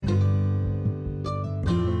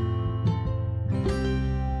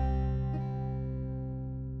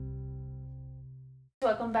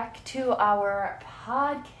Welcome back to our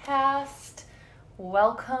podcast.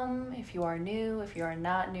 Welcome. If you are new, if you are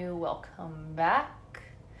not new, welcome back.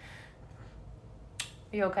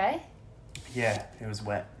 You okay? Yeah, it was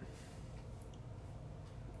wet.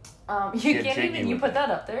 You put that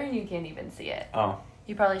up there and you can't even see it. Oh.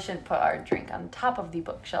 You probably shouldn't put our drink on top of the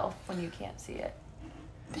bookshelf when you can't see it.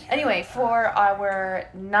 Anyway, for our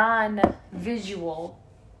non-visual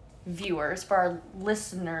viewers, for our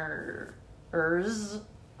listeners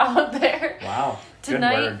out there. Wow.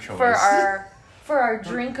 Tonight, good word choice. for our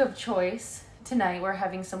drink of choice, tonight we're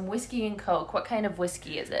having some whiskey and Coke. What kind of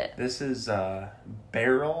whiskey is it? This is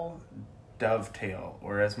barrel dovetail,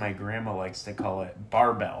 or as my grandma likes to call it,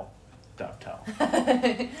 barbell dovetail.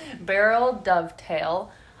 Barrel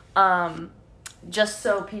dovetail. Just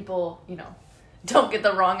so people, don't get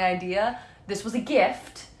the wrong idea. This was a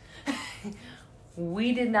gift.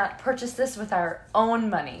 We did not purchase this with our own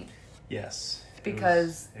money. Yes.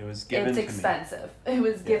 Because it was given it's to expensive. Me. It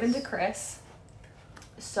was given to Chris.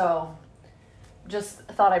 So, just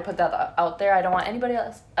thought I'd put that out there. I don't want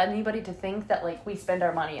anybody to think that we spend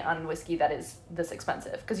our money on whiskey that is this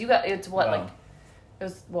expensive. Because it was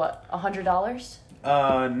 $100?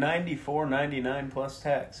 $94.99 plus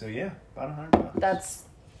tax. So yeah, about $100. That's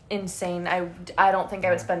insane. I don't think I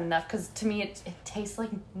would spend enough because to me it tastes like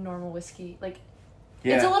normal whiskey.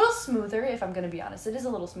 Yeah. It's a little smoother, if I'm going to be honest. It is a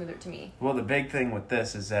little smoother to me. Well, the big thing with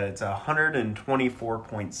this is that it's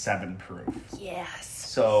 124.7 proof. Yes.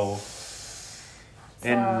 So,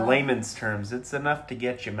 in layman's terms, it's enough to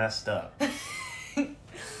get you messed up.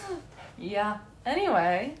 Yeah.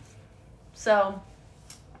 Anyway, so,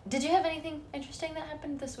 did you have anything interesting that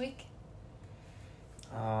happened this week?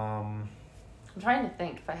 I'm trying to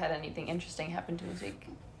think if I had anything interesting happen to me this week.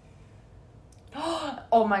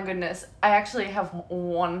 Oh my goodness. I actually have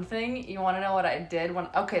one thing. You want to know what I did?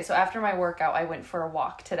 Okay, so after my workout, I went for a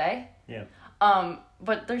walk today. Yeah.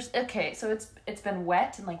 But so it's been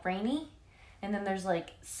wet and rainy, and then there's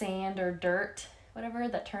sand or dirt, whatever,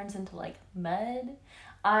 that turns into mud.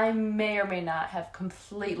 I may or may not have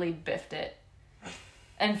completely biffed it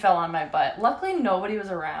and fell on my butt. Luckily, nobody was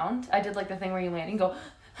around. I did the thing where you land and go.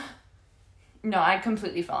 No, I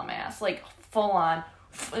completely fell on my ass, full on.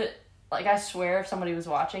 I swear if somebody was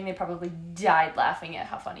watching, they probably died laughing at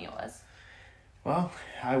how funny it was. Well,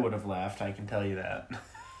 I would have laughed, I can tell you that.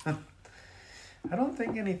 I don't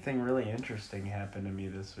think anything really interesting happened to me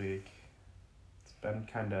this week. It's been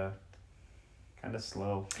kind of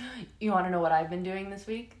slow. You want to know what I've been doing this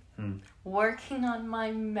week? Working on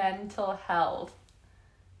my mental health.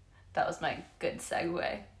 That was my good segue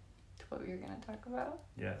to what we were going to talk about.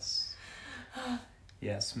 Yes.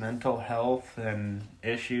 Yes, mental health and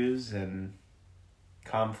issues and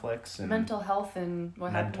conflicts and mental health and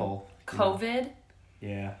what happened? COVID.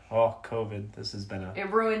 Yeah. Oh, COVID. This has been I feel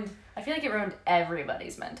like it ruined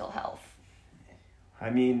everybody's mental health. I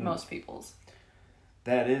mean, most people's.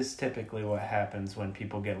 That is typically what happens when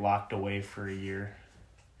people get locked away for a year.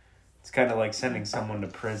 It's kind of like sending someone to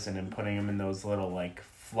prison and putting them in those little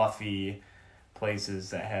fluffy places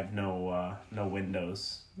that have no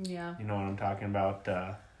windows. Yeah. You know what I'm talking about?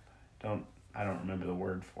 I don't remember the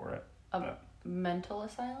word for it. Mental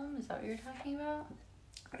asylum? Is that what you're talking about?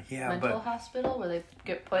 Yeah, mental hospital where they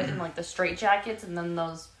get put in the straitjackets and then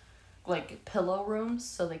those pillow rooms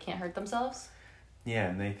so they can't hurt themselves? Yeah,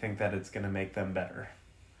 and they think that it's going to make them better.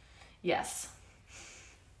 Yes.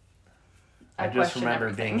 I just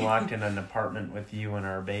remember being locked in an apartment with you and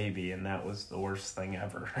our baby, and that was the worst thing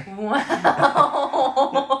ever.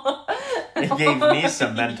 Wow. It gave me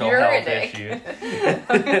some mental health issues.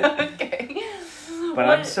 Okay. But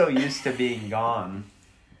I'm so used to being gone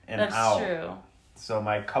and That's out. That's true. So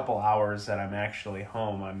my couple hours that I'm actually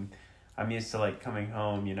home, I'm used to coming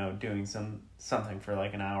home, doing something for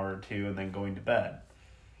an hour or two and then going to bed.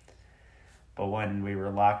 But when we were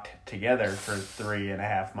locked together for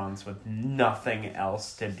 3.5 months with nothing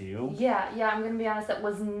else to do. Yeah, I'm going to be honest, that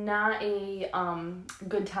was not a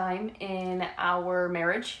good time in our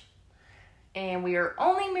marriage. And we were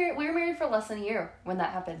married for less than a year when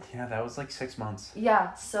that happened. Yeah, that was 6 months.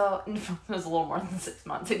 Yeah, so it was a little more than 6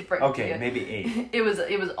 months. Okay, maybe 8. It was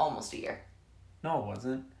almost a year. No, it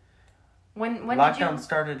wasn't. When Lockdown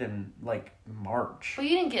started in March. But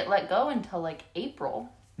you didn't get let go until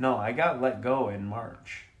April. No, I got let go in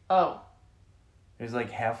March. Oh. It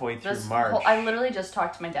was halfway through March. I literally just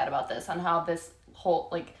talked to my dad about this, on how this whole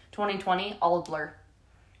 2020 all a blur.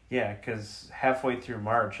 Yeah, because halfway through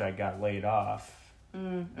March I got laid off.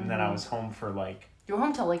 Mm-hmm. And then I was home for You were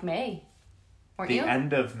home till May. Weren't you? The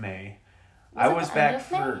end of May. I was back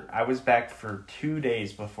for 2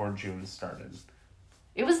 days before June started.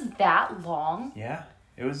 It was that long? Yeah.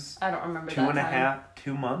 It was I don't remember two that and a time. half,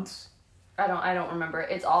 2 months. I don't remember.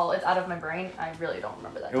 It's out of my brain. I really don't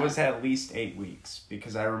remember that. It was at least 8 weeks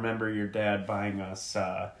because I remember your dad buying us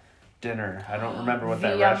dinner. I don't remember what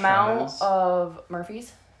that restaurant is. The amount of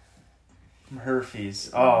Murphy's.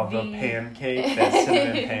 Murphy's. Oh, the pancake, that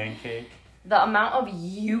cinnamon pancake. The amount of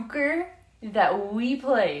euchre that we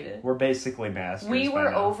played. We're basically masters. We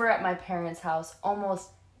were over at my parents' house almost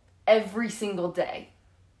every single day.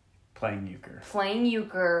 Playing euchre. Playing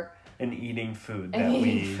euchre. And eating food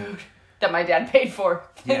that my dad paid for.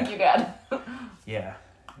 Thank you, Dad. Yeah.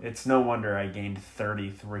 It's no wonder I gained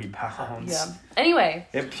 33 pounds. Yeah. Anyway.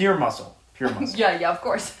 Pure muscle. Yeah, of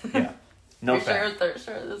course. Yeah. No fat.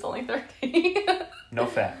 Sure, there's only 30. No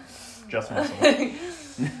fat. Just muscle.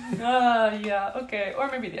 Yeah, okay. Or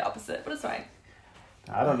maybe the opposite, but it's fine.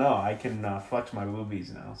 I don't know. I can flex my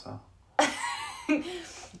boobies now, so.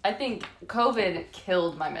 I think COVID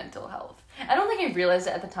killed my mental health. I don't think I realized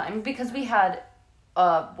it at the time because we had,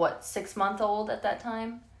 6-month-old at that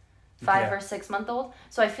time? 5 or 6-month-old?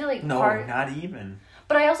 So I feel like not even.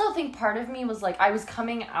 But I also think part of me was like, I was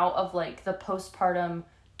coming out of like the postpartum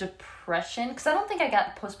depression, because I don't think I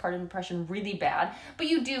got postpartum depression really bad, but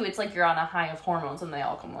you do. It's like you're on a high of hormones and they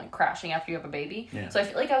all come like crashing after you have a baby. Yeah. So I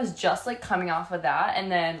feel like I was just like coming off of that,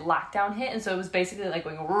 and then lockdown hit, and so it was basically like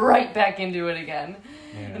going right back into it again.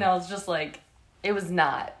 Yeah. And I was just like, it was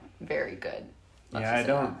not very good. I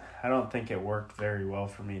don't think it worked very well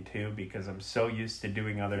for me too, because I'm so used to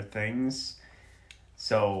doing other things.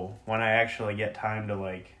 So when I actually get time to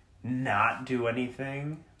like not do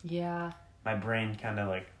anything, my brain kind of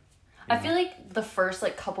like... I feel like the first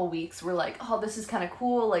like couple weeks were like, oh, this is kind of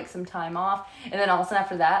cool, like some time off. And then all of a sudden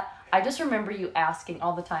after that, I just remember you asking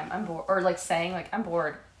all the time, I'm bored, or like saying like, I'm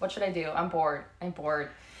bored. What should I do? I'm bored.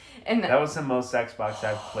 And that was the most Xbox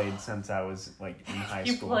I've played since I was like in high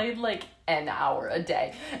school. You played like an hour a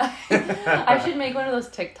day. I should make one of those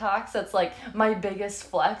TikToks that's like, my biggest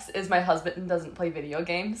flex is my husband doesn't play video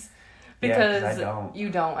games. Because I don't. You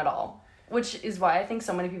don't at all. Which is why I think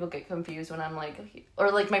so many people get confused when I'm like,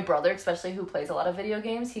 or like my brother, especially who plays a lot of video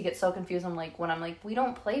games, he gets so confused. When I'm like, we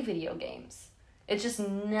don't play video games. It's just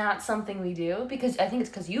not something we do, because I think it's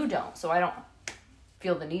because you don't, so I don't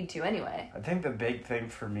feel the need to anyway. I think the big thing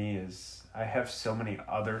for me is I have so many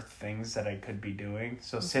other things that I could be doing.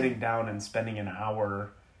 So sitting down and spending an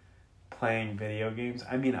hour playing video games,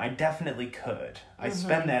 I mean, I definitely could. I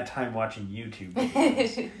spend that time watching YouTube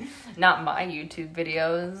videos. Not my YouTube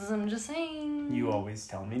videos, I'm just saying. You always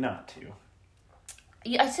tell me not to.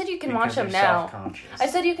 Yeah, I said you can watch them now. I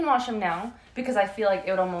said you can watch them now because I feel like it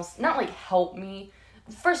would almost, not like help me.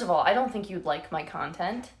 First of all, I don't think you'd like my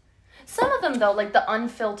content. Some of them though, like the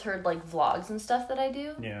unfiltered like vlogs and stuff that I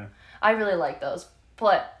do. Yeah. I really like those.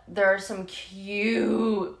 But there are some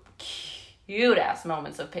cute ass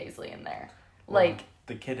moments of Paisley in there. Well, like,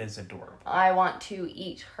 the kid is adorable. I want to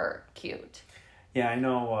eat her. Cute. Yeah, I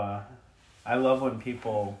know. I love when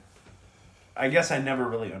people... I guess I never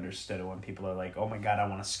really understood it when people are like, oh my god, I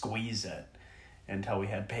want to squeeze it, until we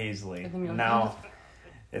had Paisley. Now,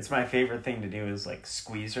 it's my favorite thing to do is like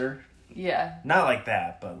squeeze her. Yeah. Not like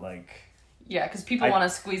that, but like... Yeah, because people want to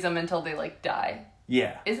squeeze them until they like die.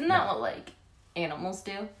 Yeah. Isn't that what like animals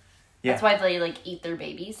do? Yeah. That's why they like eat their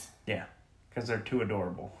babies. Yeah. Because they're too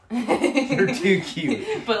adorable. They're too cute.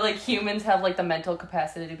 But, like, humans have, like, the mental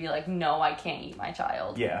capacity to be like, no, I can't eat my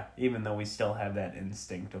child. Yeah, even though we still have that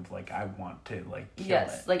instinct of, like, I want to, like, kill it.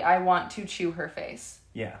 Yes, like, I want to chew her face.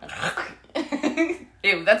 Yeah.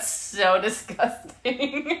 Ew, that's so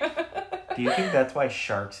disgusting. Do you think that's why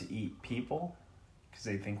sharks eat people? Because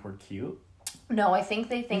they think we're cute? No, I think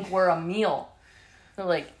they think we're a meal. They're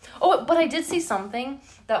like, oh, but I did see something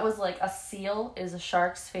that was like, a seal is a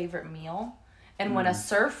shark's favorite meal. And when a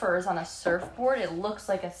surfer is on a surfboard, it looks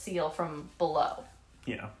like a seal from below.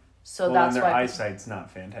 Yeah. So that's their why eyesight's not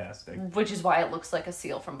fantastic. Which is why it looks like a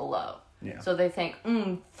seal from below. Yeah. So they think,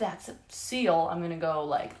 that's a seal. I'm gonna go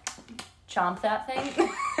like chomp that thing.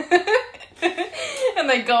 And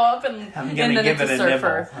they go up and I'm gonna give it a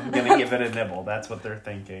nibble. I'm gonna give it a nibble. That's what they're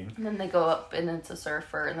thinking. And then they go up and it's a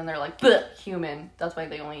surfer, and then they're like, bleh, human. That's why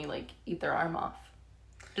they only like eat their arm off.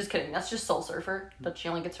 Just kidding. That's just Soul Surfer. But she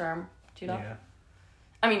only gets her arm chewed off. Yeah.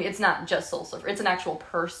 I mean, it's not just Soul Surfer. It's an actual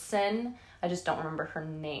person. I just don't remember her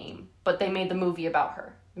name. But they made the movie about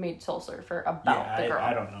her. They made Soul Surfer about the girl.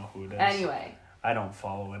 I don't know who it is. Anyway. I don't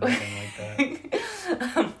follow anything like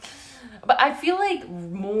that. But I feel like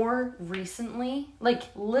more recently, like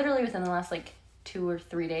literally within the last like 2 or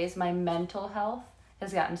 3 days, my mental health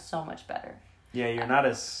has gotten so much better. Yeah, you're not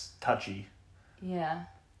as touchy. Yeah.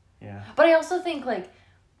 Yeah. But I also think like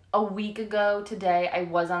a week ago today, I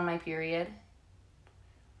was on my period.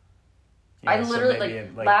 Yeah, I literally, so maybe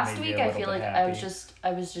it, last made you week a I little feel bit like happy.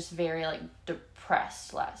 I was just very, like,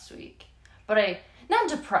 depressed last week. But not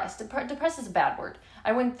depressed. Depressed is a bad word.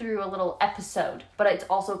 I went through a little episode, but it's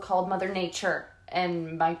also called Mother Nature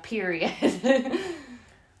and my period.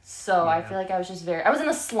 So I feel like I was just I was in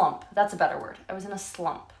a slump. That's a better word. I was in a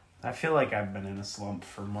slump. I feel like I've been in a slump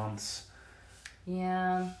for months.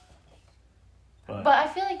 Yeah. But I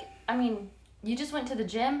feel like, I mean, you just went to the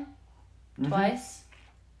gym twice.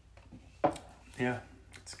 Yeah,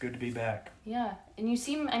 it's good to be back. Yeah.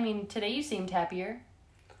 And today you seemed happier.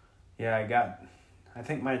 Yeah, I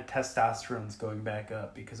think my testosterone's going back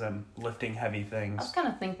up because I'm lifting heavy things. I was kind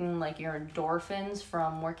of thinking, like, your endorphins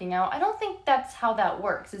from working out. I don't think that's how that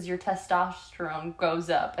works, is your testosterone goes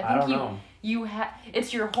up. I don't know.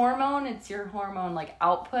 It's your hormone, like,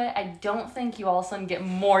 output. I don't think you all of a sudden get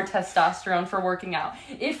more testosterone for working out.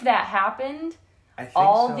 If that happened,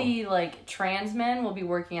 the, like, trans men will be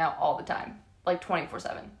working out all the time. Like,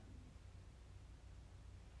 24/7.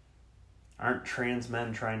 Aren't trans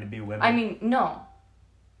men trying to be women? I mean, no.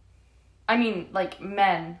 I mean, like,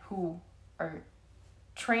 men who are...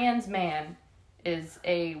 Trans man is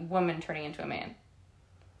a woman turning into a man.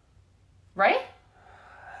 Right?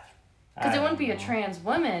 Because it wouldn't be a trans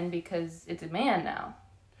woman because it's a man now.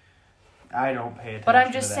 I don't pay attention. But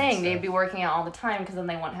I'm just saying they'd be working out all the time because then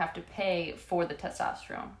they wouldn't have to pay for the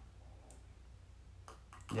testosterone.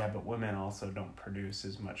 Yeah, but women also don't produce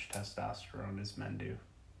as much testosterone as men do.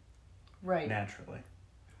 Right. Naturally.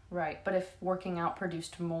 Right. But if working out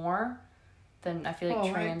produced more, then I feel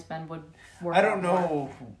like trans men would work I don't out more. know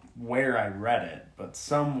where I read it, but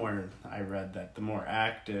somewhere I read that the more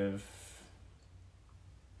active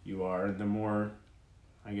you are, the more,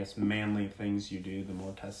 I guess, manly things you do, the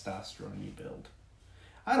more testosterone you build.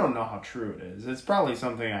 I don't know how true it is. It's probably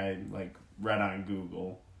something I, like, read on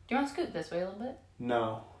Google. Do you want to scoot this way a little bit?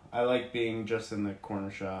 No. I like being just in the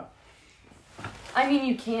corner shot. I mean,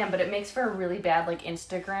 you can, but it makes for a really bad, like,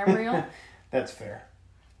 Instagram reel. That's fair.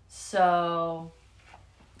 So,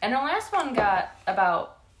 and our last one got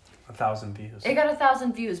about 1,000 views. It got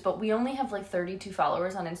 1,000 views, but we only have like 32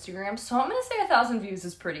 followers on Instagram, so I'm gonna say 1,000 views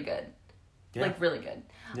is pretty good. Yeah. Like, really good.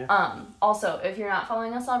 Yeah. Also, if you're not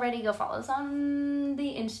following us already, go follow us on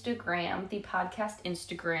the Instagram, the podcast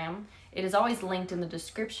Instagram. It is always linked in the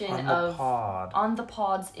description on the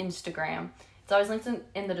pod's Instagram. It's always linked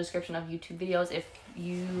in the description of YouTube videos. If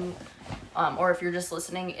you, or if you're just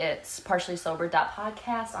listening, it's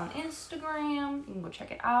partiallysober.podcast on Instagram. You can go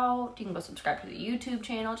check it out. You can go subscribe to the YouTube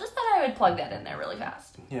channel. Just that I would plug that in there really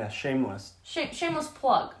fast. Yeah, shameless. Shameless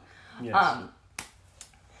plug. Yes.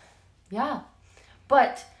 Yeah.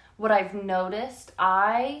 But what I've noticed,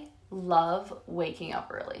 I love waking up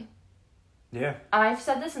early. Yeah. I've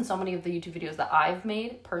said this in so many of the YouTube videos that I've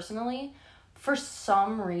made personally. For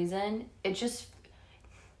some reason,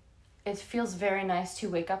 it feels very nice to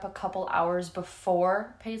wake up a couple hours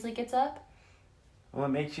before Paisley gets up. Well, it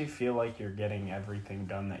makes you feel like you're getting everything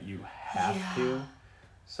done that you have to.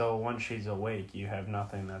 So once she's awake, you have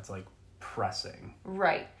nothing that's, like, pressing.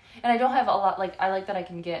 Right. And I don't have a lot, like, I like that I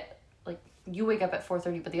can get, like, you wake up at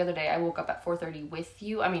 4:30, but the other day I woke up at 4:30 with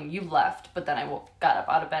you. I mean, you left, but then I got up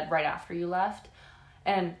out of bed right after you left.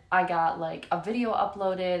 And I got, like, a video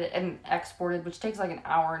uploaded and exported, which takes, like, an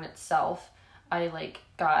hour in itself. I, like,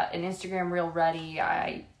 got an Instagram reel ready.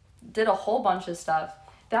 I did a whole bunch of stuff.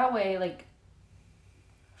 That way, like,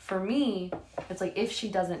 for me, it's like, if she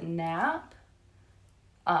doesn't nap,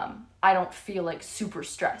 I don't feel, like, super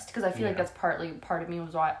stressed. Because I feel like that's part of me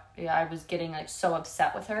was why I was getting, like, so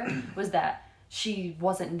upset with her, was that she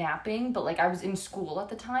wasn't napping. But, like, I was in school at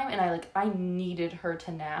the time, and I needed her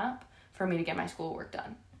to nap for me to get my schoolwork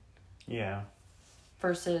done. Yeah.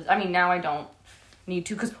 Versus, I mean, now I don't need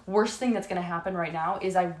to, because worst thing that's going to happen right now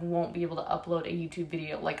is I won't be able to upload a YouTube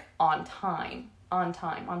video, like, on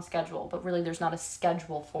schedule. But really, there's not a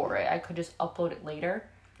schedule for it. I could just upload it later.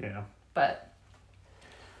 Yeah. But.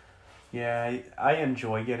 Yeah, I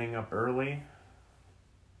enjoy getting up early,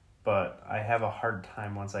 but I have a hard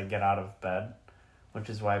time once I get out of bed,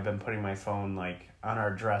 which is why I've been putting my phone, like, on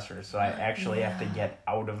our dresser, so I actually have to get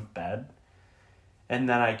out of bed, and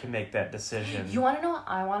then I can make that decision. You want to know what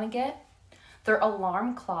I want to get? They're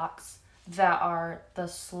alarm clocks that are the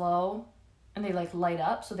slow, and they, like, light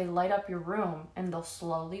up, so they light up your room, and they'll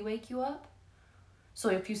slowly wake you up. So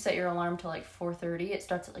if you set your alarm to, like, 4:30, it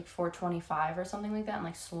starts at, like, 4:25 or something like that, and,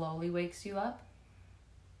 like, slowly wakes you up.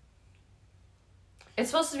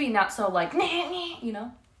 It's supposed to be not so, like, you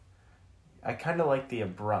know? I kind of like the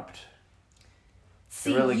abrupt.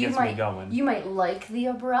 See, it really gets me going. You might like the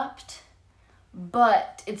abrupt,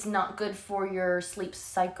 but it's not good for your sleep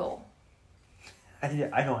cycle.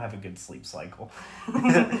 I don't have a good sleep cycle.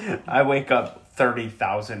 I wake up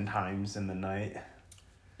 30,000 times in the night.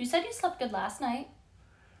 You said you slept good last night.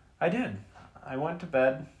 I did. I went to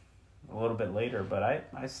bed a little bit later, but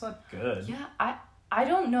I slept good. Yeah, I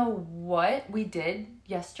don't know what we did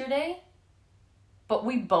yesterday, but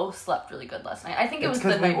we both slept really good last night. I think it was the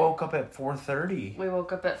night. Because we woke up at 4:30. We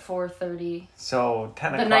woke up at 4:30. So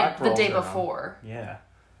 10 o'clock The day around. before. Yeah.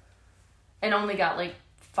 And only got like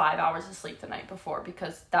 5 hours of sleep the night before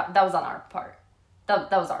because that was on our part. That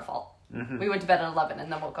was our fault. Mm-hmm. We went to bed at 11 and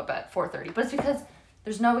then woke up at 4:30. But it's because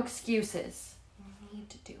there's no excuses. We need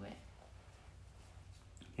to do it.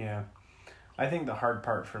 Yeah. I think the hard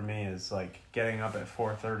part for me is like getting up at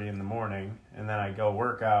 4:30 in the morning and then I go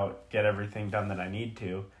work out, get everything done that I need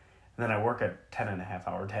to, and then I work a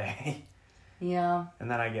 10.5-hour day. Yeah.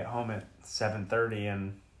 And then I get home at 7:30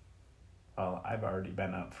 and, well, I've already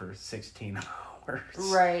been up for 16 hours.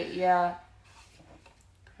 Right, yeah.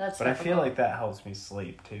 That's But I feel difficult. like that helps me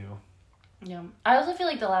sleep too. Yeah. I also feel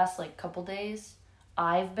like the last like couple days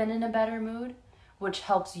I've been in a better mood, which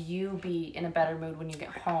helps you be in a better mood when you get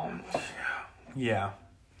home. Yeah.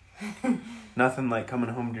 Nothing like coming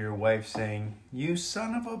home to your wife saying, "You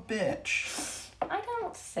son of a bitch. I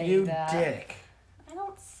don't say You that. dick." I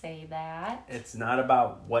don't say that. It's not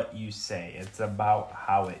about what you say. It's about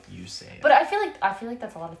how you say it. But I feel like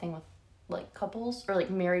that's a lot of thing with like couples or like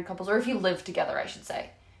married couples or if you live together, I should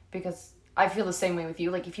say. Because I feel the same way with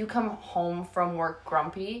you. Like if you come home from work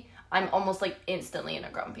grumpy, I'm almost like instantly in a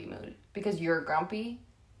grumpy mood because you're grumpy.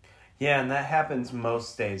 Yeah, and that happens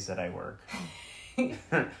most days that I work.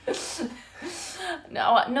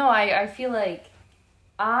 No, I feel like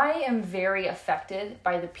I am very affected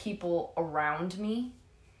by the people around me,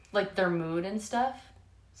 like their mood and stuff.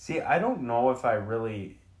 See, I don't know if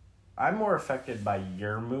I'm more affected by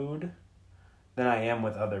your mood than I am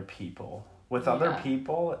with other people. With other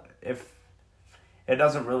people, if it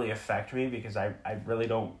doesn't really affect me because I really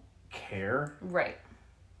don't care. Right.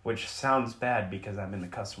 Which sounds bad because I'm in the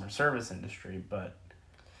customer service industry, but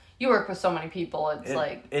You work with so many people,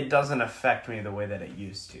 it doesn't affect me the way that it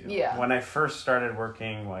used to. Yeah. When I first started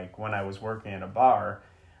working, like when I was working at a bar,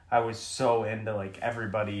 I was so into like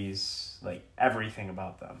everybody's, like everything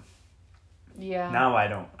about them. Yeah. Now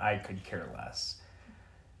I could care less.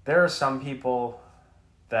 There are some people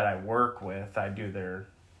that I work with, I do their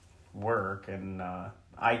work, and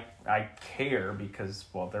I care because,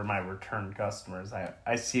 well, they're my return customers.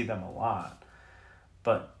 I see them a lot.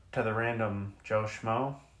 But to the random Joe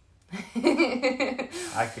Schmo,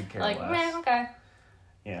 I could care like, less. man, okay.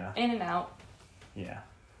 Yeah. In and out. Yeah.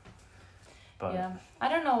 But Yeah. I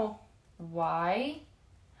don't know why.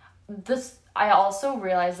 I also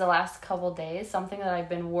realized the last couple days, something that I've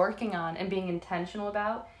been working on and being intentional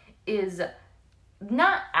about is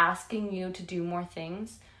not asking you to do more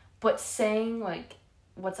things, but saying, like,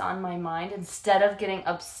 what's on my mind instead of getting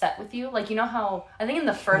upset with you. Like, you know how, I think in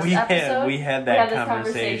the first episode, we had this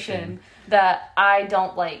conversation that I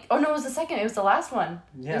don't like. Oh, no, it was the second. It was the last one.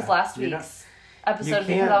 Yeah, it was last week's episode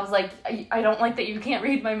because I was like, I don't like that you can't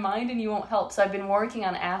read my mind and you won't help. So I've been working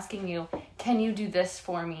on asking you, can you do this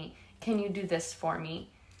for me? Can you do this for me?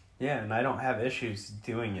 Yeah, and I don't have issues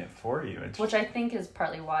doing it for you. Which I think is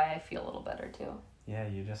partly why I feel a little better, too. Yeah,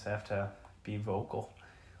 you just have to be vocal.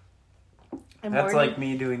 I'm That's worried. like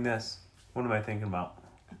me doing this. What am I thinking about?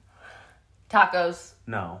 Tacos.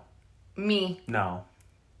 No. Me. No.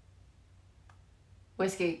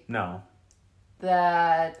 Whiskey. No.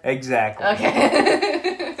 That. Exactly.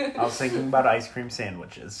 Okay. I was thinking about ice cream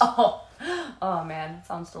sandwiches. Oh man, it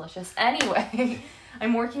sounds delicious. Anyway,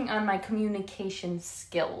 I'm working on my communication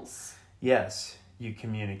skills. Yes, you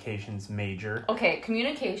communications major. Okay,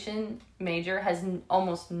 communication major has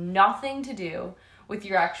almost nothing to do with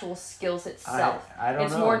your actual skills itself. I don't know.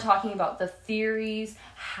 It's more talking about the theories,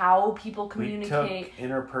 how people communicate. We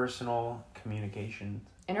took interpersonal communication.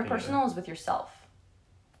 Interpersonal is with yourself.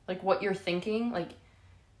 Like what you're thinking, like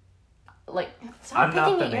stop I'm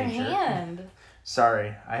not picking the at your major. hand.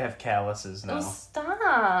 Sorry, I have calluses now. Oh,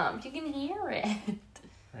 stop. You can hear it.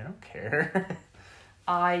 I don't care.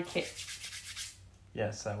 I can't.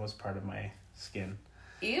 Yes, that was part of my skin.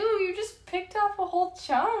 Ew, you just picked off a whole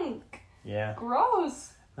chunk. Yeah.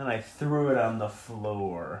 Gross. Then I threw it on the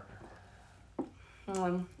floor.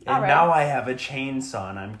 And now I have a chainsaw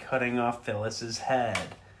and I'm cutting off Phyllis's head.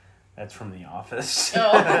 That's from The Office.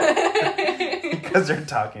 Oh. Because they're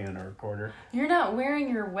talking on a recorder. You're not wearing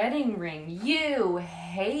your wedding ring. You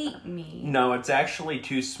hate me. No, it's actually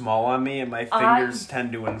too small on me and my fingers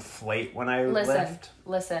tend to inflate when I lift.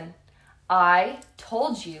 Listen. I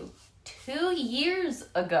told you 2 years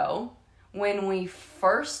ago when we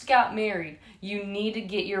first got married, you need to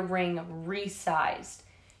get your ring resized.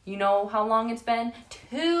 You know how long it's been?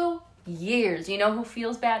 2 years. You know who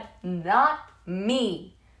feels bad? Not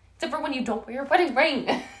me. Except for when you don't wear your wedding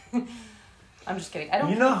ring. I'm just kidding. I don't.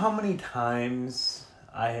 You know how many times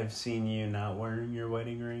I have seen you not wearing your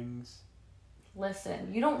wedding rings?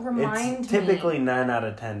 Listen, you don't remind me. It's typically 9 out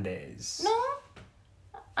of 10 days. No.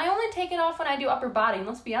 I only take it off when I do upper body. And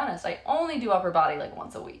let's be honest, I only do upper body like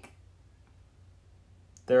once a week.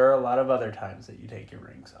 There are a lot of other times that you take your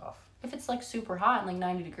rings off. If it's like super hot and like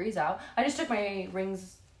 90 degrees out. I just took my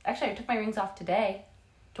rings. Actually, I took my rings off today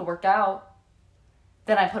to work out.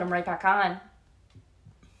 Then I put them right back on.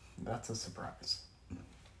 That's a surprise.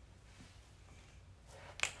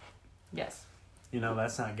 Yes. You know,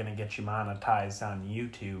 that's not going to get you monetized on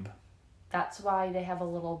YouTube. That's why they have a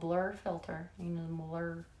little blur filter. You know,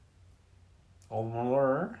 blur. Oh,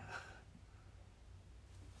 blur.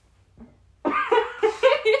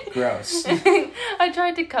 Gross. I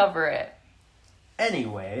tried to cover it.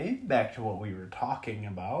 Anyway, back to what we were talking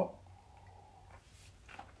about.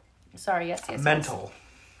 Sorry, yes. Mental.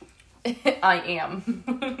 Yes. I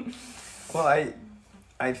am. Well,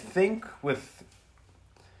 I think with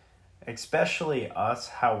especially us,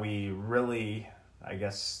 how we really, I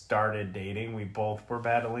guess, started dating, we both were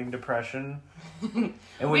battling depression.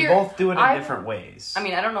 And we both do it in different ways. I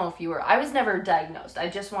mean, I don't know if you were. I was never diagnosed. I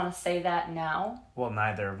just want to say that now. Well,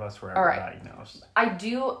 neither of us were ever diagnosed. I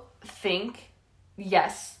do think,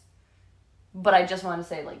 yes. But I just want to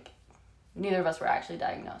say, like, neither of us were actually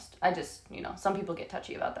diagnosed. I just, some people get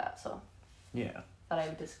touchy about that, so. Yeah. Thought I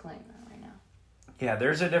would disclaim that right now. Yeah,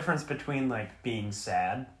 there's a difference between, like, being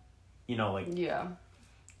sad. Like... Yeah.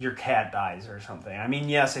 Your cat dies or something. I mean,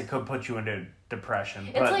 yes, it could put you into depression,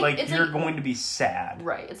 but you're going to be sad.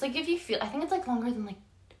 Right. It's like if you feel, I think it's like longer than like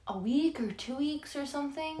a week or 2 weeks or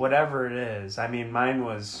something. Whatever it is. I mean, mine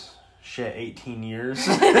was 18 years.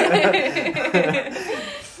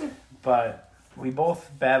 But we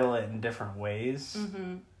both battle it in different ways.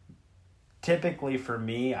 Mm-hmm. Typically for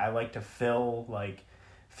me, I like to fill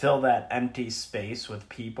that empty space with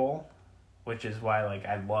people. Which is why,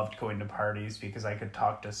 I loved going to parties because I could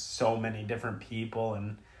talk to so many different people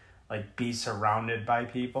and, be surrounded by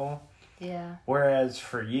people. Yeah. Whereas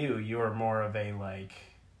for you, you were more of a,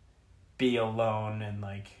 be alone and,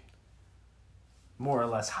 more or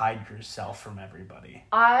less hide yourself from everybody.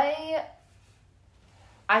 I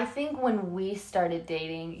think when we started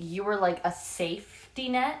dating, you were, a safety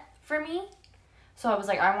net for me. So I was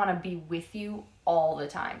I want to be with you all the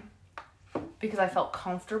time. Because I felt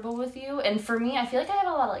comfortable with you. And for me, I feel like I have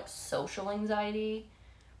a lot of, social anxiety.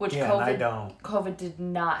 Which I don't. COVID did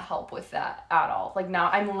not help with that at all. Now,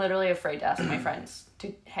 I'm literally afraid to ask my friends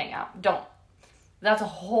to hang out. Don't. That's a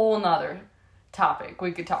whole nother topic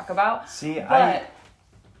we could talk about. See,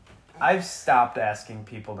 I've stopped asking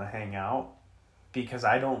people to hang out. Because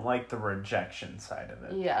I don't like the rejection side of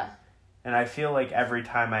it. Yeah. And I feel like every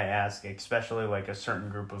time I ask, especially, a certain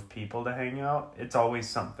group of people to hang out, it's always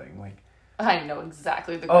something, I know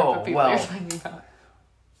exactly the group of people you're talking about.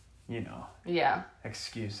 Yeah.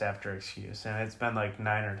 Excuse after excuse. And it's been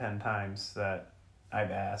 9 or 10 times that I've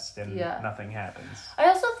asked and nothing happens. I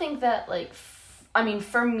also think that,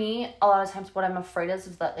 for me, a lot of times what I'm afraid is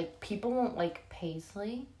that, people won't like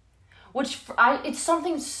Paisley. Which, it's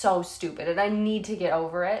something so stupid and I need to get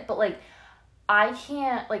over it. But, I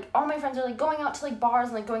can't, all my friends are, going out to, bars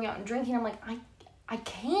and, going out and drinking. I'm I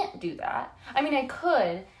can't do that. I mean, I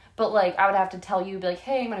could... But, I would have to tell you, be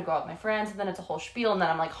hey, I'm going to go out with my friends, and then it's a whole spiel, and then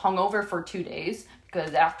I'm, hungover for 2 days,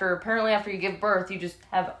 because after you give birth, you just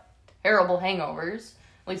have terrible hangovers,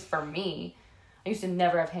 at least for me. I used to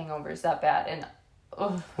never have hangovers that bad, and,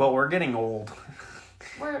 ugh. Well, we're getting old.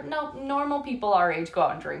 Normal people our age go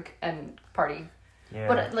out and drink and party. Yeah.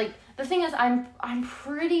 But, the thing is, I'm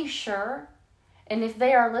pretty sure, and if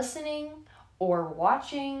they are listening or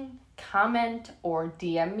watching... comment or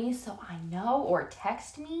DM me so I know, or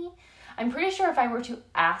text me. I'm pretty sure if I were to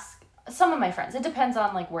ask some of my friends, it depends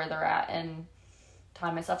on where they're at and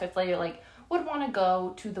time and stuff, if they would want to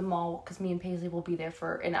go to the mall because me and Paisley will be there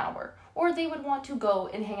for an hour, or they would want to go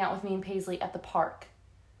and hang out with me and Paisley at the park,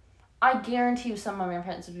 I guarantee you some of my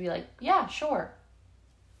friends would be yeah, sure.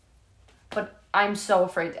 But I'm so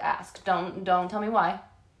afraid to ask. Don't tell me why.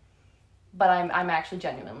 But I'm actually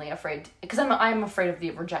genuinely afraid, because I'm afraid of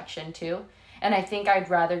the rejection too, and I think I'd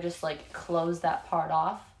rather just close that part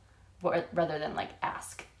off, rather than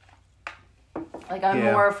ask. I'm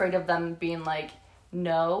more afraid of them being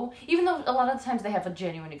no, even though a lot of the times they have a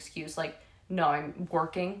genuine excuse, no, I'm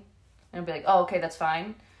working, and I'll be oh, okay, that's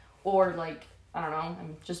fine, or I don't know,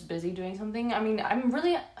 I'm just busy doing something. I mean, I'm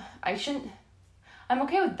okay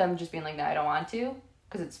with them just being like, no, I don't want to,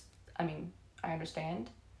 because I understand.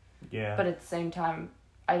 Yeah. But at the same time,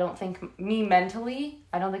 I don't think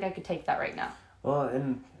I could take that right now. Well,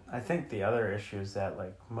 and I think the other issue is that,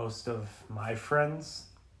 like, most of my friends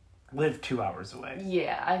live 2 hours away.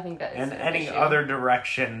 Yeah, I think that is in an any issue. other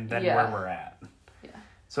direction than where we're at. Yeah.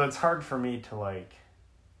 So it's hard for me to, like...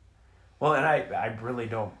 Well, and I really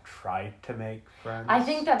don't try to make friends. I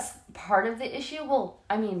think that's part of the issue. Well,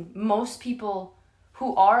 I mean, most people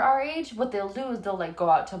who are our age, what they'll do is they'll, like,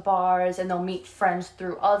 go out to bars and they'll meet friends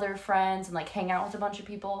through other friends and, like, hang out with a bunch of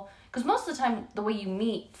people. Because most of the time, the way you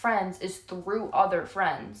meet friends is through other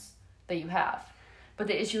friends that you have. But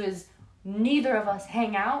the issue is neither of us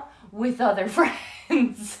hang out with other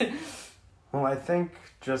friends. Well, I think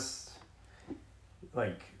just,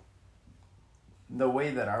 like, the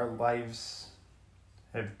way that our lives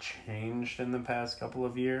have changed in the past couple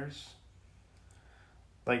of years,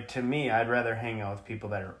 like, to me, I'd rather hang out with people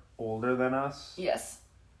that are older than us. Yes.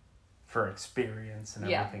 For experience and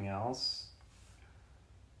everything else.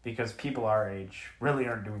 Because people our age really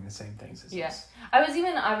aren't doing the same things as us. I was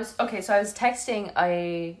texting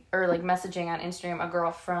messaging on Instagram a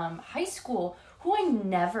girl from high school who I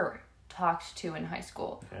never talked to in high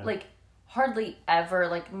school. Yeah. Like, hardly ever.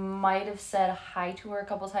 Like, might have said hi to her a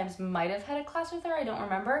couple times, might have had a class with her, I don't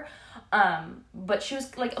remember. But she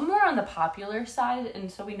was, like, more on the popular side, and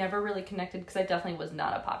so we never really connected because I definitely was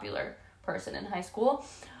not a popular person in high school.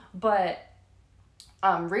 But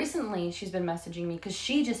recently she's been messaging me because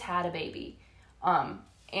she just had a baby,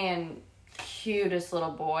 and cutest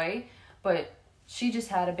little boy, but she just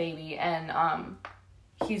had a baby, and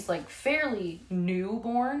he's, like, fairly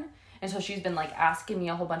newborn, and so she's been, like, asking me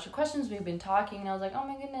a whole bunch of questions. We've been talking, and I was like, oh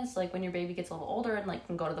my goodness, like, when your baby gets a little older and, like,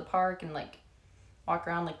 can go to the park and, like, walk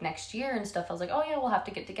around, like, next year and stuff, I was like, oh yeah, we'll have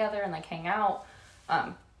to get together and, like, hang out,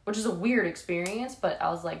 which is a weird experience, but I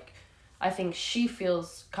was like, I think she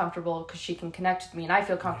feels comfortable because she can connect with me, and I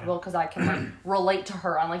feel comfortable because I can, like, relate to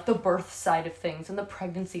her on, like, the birth side of things and the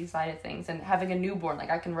pregnancy side of things and having a newborn. Like,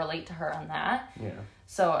 I can relate to her on that. Yeah.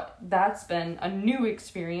 So that's been a new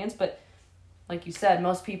experience, but like you said,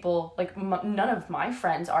 most people, like, none of my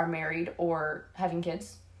friends are married or having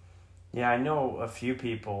kids. Yeah, I know a few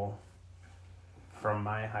people from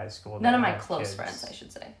my high school. None of my close friends, I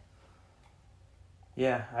should say.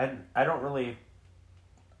 Yeah, I don't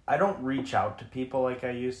reach out to people like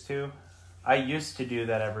I used to. I used to do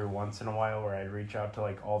that every once in a while where I'd reach out to,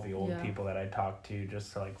 like, all the old people that I talked to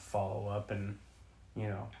just to, like, follow up and, you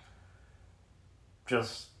know,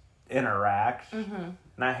 just interact. Mm-hmm.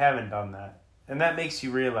 And I haven't done that. And that makes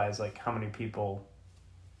you realize, like, how many people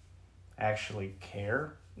actually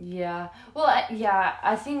care. Yeah. Well,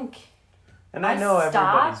 I think... And I know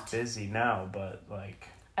everybody's busy now, but, like...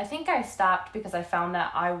 I think I stopped because I found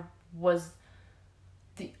that I was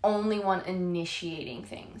the only one initiating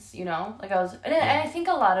things, you know? Like, and I think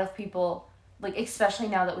a lot of people, like, especially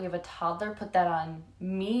now that we have a toddler, put that on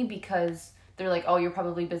me because they're like, oh, you're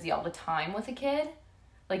probably busy all the time with a kid.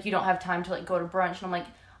 Like, you don't have time to, like, go to brunch. And I'm like,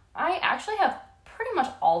 I actually have pretty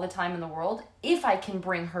much all the time in the world if I can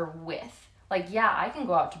bring her with. Like, yeah, I can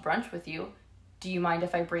go out to brunch with you. Do you mind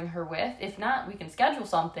if I bring her with? If not, we can schedule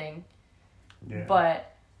something. Yeah.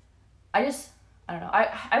 But I don't know.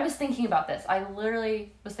 I was thinking about this. I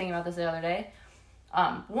literally was thinking about this the other day.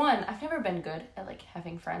 One, I've never been good at, like,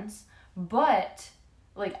 having friends. But,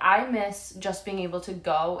 like, I miss just being able to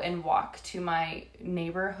go and walk to my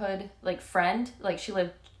neighborhood, like, friend. Like, she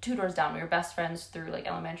lived 2 doors down. We were best friends through, like,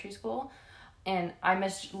 elementary school. And I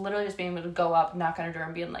miss literally just being able to go up, knock on her door,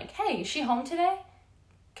 and being like, hey, is she home today?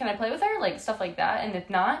 Can I play with her? Like, stuff like that. And if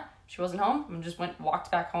not, she wasn't home, and just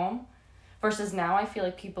walked back home. Versus now, I feel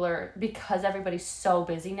like people are, because everybody's so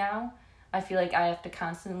busy now, I feel like I have to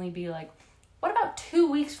constantly be like, what about 2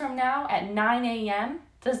 weeks from now at 9 a.m.?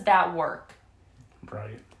 Does that work?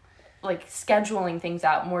 Right. Like, scheduling things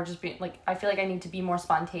out, more just being, like, I feel like I need to be more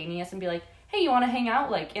spontaneous and be like, hey, you want to hang out,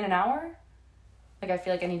 like, in an hour? Like, I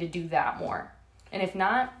feel like I need to do that more. And if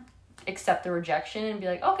not, accept the rejection and be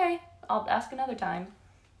like, okay, I'll ask another time.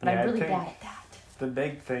 But I'm really bad at that. The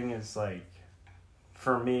big thing is, like,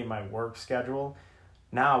 for me, my work schedule,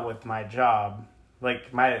 now with my job,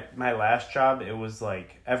 like, my last job, it was,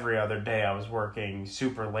 like, every other day I was working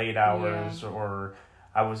super late hours, or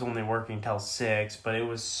I was only working till 6, but it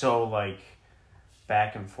was so, like,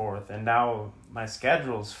 back and forth. And now my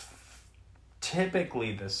schedule's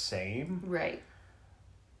typically the same. Right.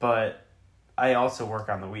 But I also work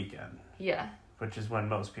on the weekend. Yeah. Which is when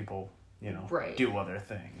most people, you know, do other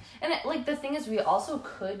things. And, like, the thing is, we also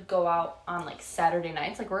could go out on, like, Saturday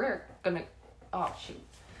nights. Like, we're gonna Oh, shoot.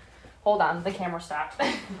 Hold on. The camera stopped.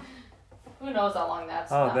 Who knows how long that's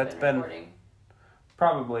that's been recording.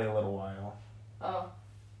 Probably a little while. Oh.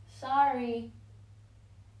 Sorry.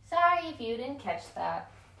 Sorry if you didn't catch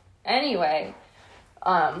that. Anyway,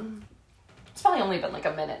 it's probably only been like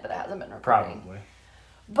a minute that it hasn't been recording. Probably.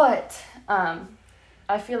 But,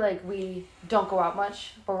 I feel like we don't go out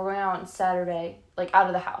much, but we're going out on Saturday, like, out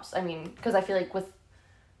of the house. I mean, because I feel like with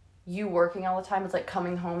you working all the time, it's like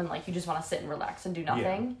coming home and, like, you just want to sit and relax and do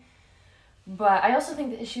nothing. Yeah. But I also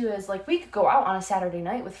think the issue is, like, we could go out on a Saturday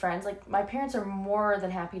night with friends. Like, my parents are more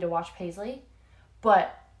than happy to watch Paisley,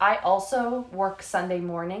 but I also work Sunday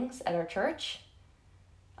mornings at our church.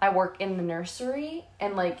 I work in the nursery,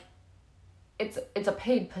 and, like, it's a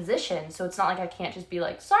paid position, so it's not like I can't just be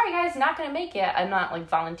like, sorry guys, not gonna make it. I'm not like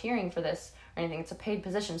volunteering for this or anything. It's a paid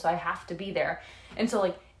position, so I have to be there. And so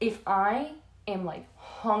like if I am like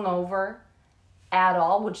hungover at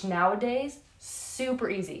all, which nowadays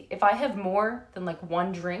super easy. If I have more than like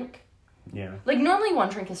one drink, like normally one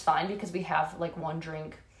drink is fine because we have like one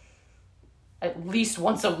drink at least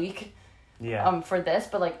once a week. For this,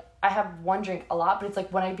 but like I have one drink a lot, but it's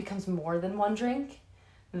like when it becomes more than one drink,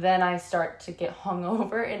 then I start to get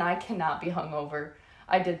hungover, and I cannot be hungover.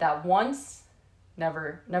 I did that once.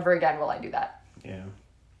 Never again will I do that. Yeah.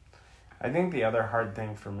 I think the other hard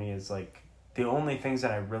thing for me is, like, the only things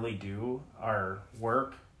that I really do are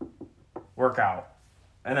work out,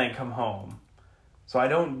 and then come home. So I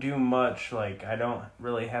don't do much, like, I don't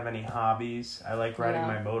really have any hobbies. I like riding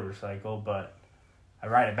my motorcycle, but I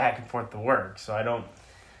ride it back and forth to work, so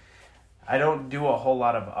I don't do a whole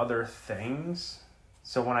lot of other things.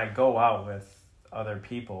 So when I go out with other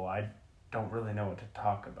people, I don't really know what to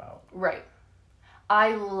talk about. Right.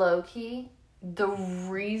 I low-key, not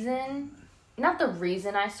the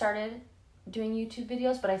reason I started doing YouTube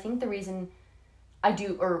videos, but I think the reason I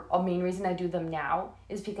do, or a main reason I do them now,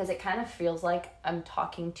 is because it kind of feels like I'm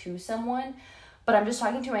talking to someone, but I'm just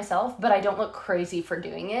talking to myself, but I don't look crazy for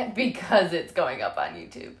doing it because it's going up on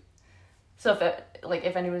YouTube. So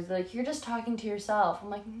if anyone's like, you're just talking to yourself, I'm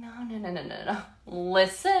like, no.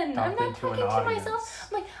 Listen, I'm not talking to myself.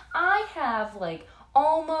 I'm like, I have like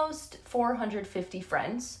almost 450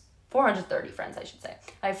 friends. 430 friends, I should say.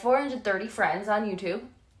 I have 430 friends on YouTube.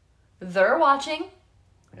 They're watching.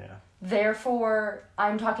 Yeah. Therefore,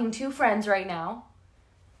 I'm talking to friends right now.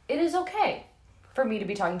 It is okay for me to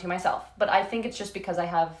be talking to myself. But I think it's just because I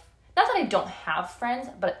have, not that I don't have friends,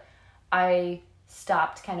 but I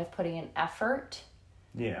stopped kind of putting in effort.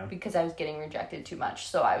 Yeah. Because I was getting rejected too much.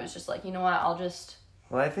 So I was just like, you know what, I'll just...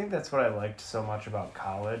 Well, I think that's what I liked so much about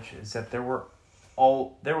college, is that there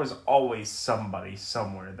was always somebody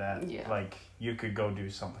somewhere that, like, you could go do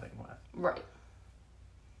something with. Right.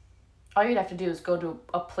 All you'd have to do is go to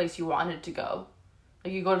a place you wanted to go.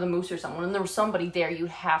 Like, you go to the Moose or someone, and there was somebody there you'd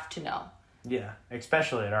have to know. Yeah,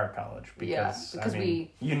 especially at our college, because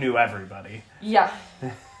you knew everybody. Yeah,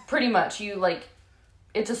 pretty much.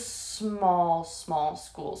 It's a small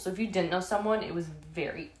school, so if you didn't know someone, it was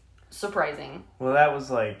very surprising. Well, that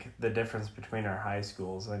was, like, the difference between our high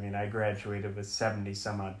schools. I mean, I graduated with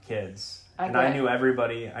 70-some-odd kids. I knew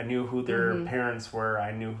everybody. I knew who their parents were.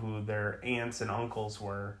 I knew who their aunts and uncles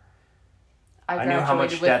were. I knew how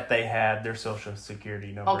much debt they had, their social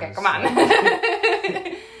security numbers. Okay, come on.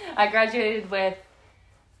 I graduated with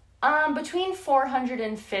between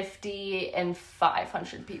 450 and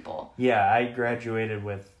 500 people. Yeah, I graduated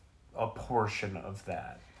with a portion of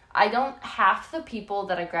that. Half the people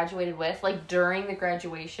that I graduated with, like, during the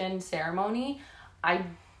graduation ceremony, I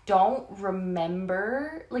don't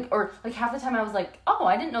remember, or half the time I was like, oh,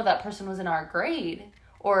 I didn't know that person was in our grade,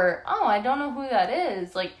 or, oh, I don't know who that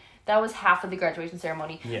is, like, that was half of the graduation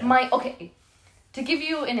ceremony. Yeah. To give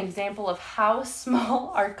you an example of how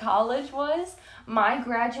small our college was, my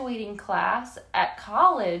graduating class at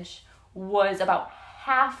college was about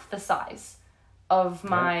half the size of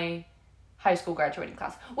my high school graduating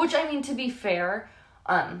class. Which, I mean, to be fair,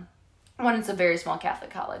 one, it's a very small Catholic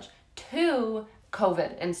college. Two,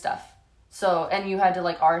 COVID and stuff. So, and you had to,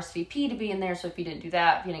 like, RSVP to be in there, so if you didn't do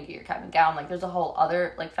that, if you didn't get your cap and gown, like, there's a whole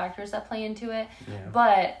other, like, factors that play into it. Yeah.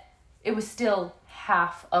 But it was still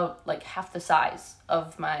half the size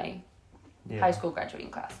of my high school graduating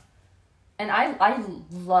class. And I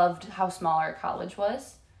loved how small our college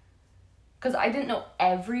was. Because I didn't know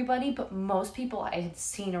everybody, but most people I had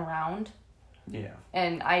seen around. Yeah.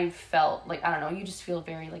 And I felt like, I don't know, you just feel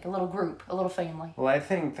very like a little group, a little family. Well, I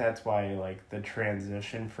think that's why, like, the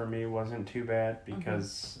transition for me wasn't too bad.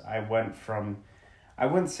 Because I went from, I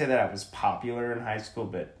wouldn't say that I was popular in high school,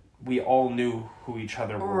 but we all knew who each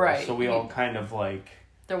other were. Right. So we all kind of, like...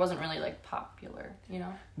 there wasn't really, like, popular, you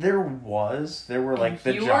know? There were, like,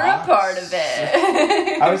 the you jocks. were a part of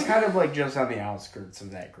it. I was kind of, like, just on the outskirts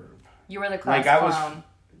of that group. You were the class clown.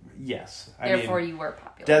 Yes. Therefore, you were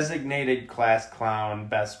popular. Designated class clown,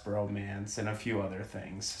 best bromance, and a few other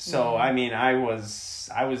things. So, I mean, I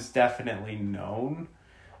was definitely known.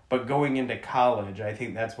 But going into college, I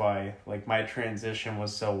think that's why, like, my transition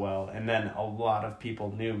was so well. And then a lot of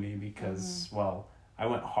people knew me because, well, I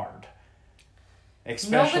went hard.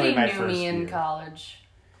 Especially my first year. Nobody knew me in college.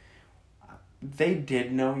 They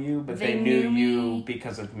did know you, but they knew you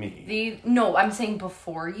because of me. No, I'm saying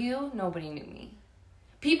before you, nobody knew me.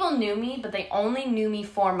 People knew me, but they only knew me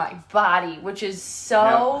for my body, which is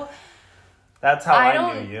so... Yep. That's how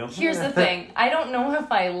I knew you. Here's the thing. I don't know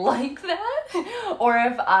if I like that or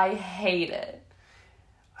if I hate it.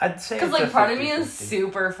 I'd say because, like, part of me is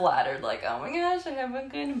super flattered. Like, oh my gosh, I have a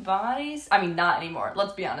good body. I mean, not anymore.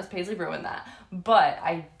 Let's be honest. Paisley ruined that. But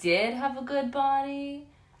I did have a good body.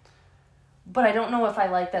 But I don't know if I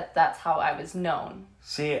like that that's how I was known.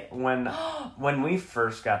 See, when we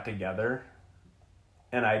first got together,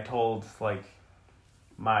 and I told, like,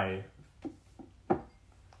 my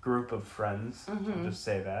group of friends, I'll just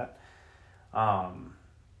say that,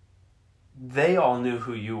 they all knew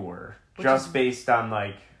who you were, based on,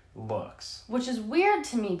 like, looks. Which is weird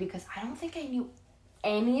to me, because I don't think I knew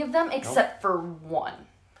any of them except for one.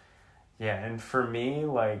 Yeah, and for me,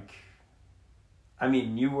 like, I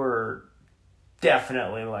mean, you were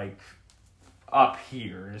definitely, like, up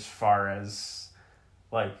here as far as,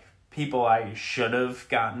 like, people I should have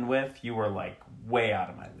gotten with. You were, like, way out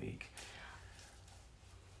of my league.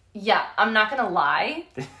 Yeah, I'm not gonna lie.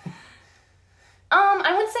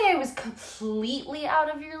 I wouldn't say I was completely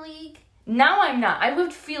out of your league. Now I'm not. I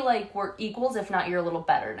would feel like we're equals, if not you're a little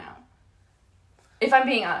better now. If I'm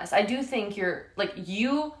being honest. I do think you're, like,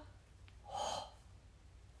 you...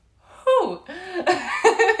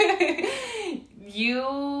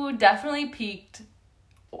 You definitely peaked.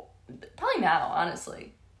 Probably now,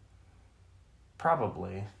 honestly.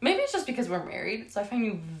 Probably. Maybe it's just because we're married, so I find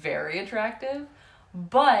you very attractive.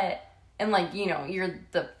 But, and, like, you know, you're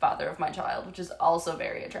the father of my child, which is also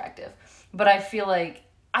very attractive. But I feel like,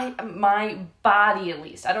 my body, at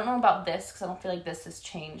least, I don't know about this, because I don't feel like this has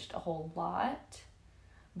changed a whole lot.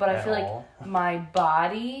 But I feel like my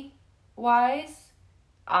body-wise,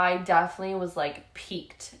 I definitely was, like,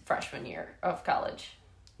 peaked freshman year of college.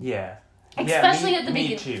 Yeah. Especially at the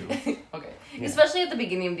beginning. Me too. Okay. Yeah. Especially at the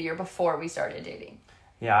beginning of the year before we started dating.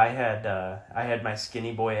 Yeah, I had my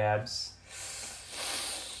skinny boy abs.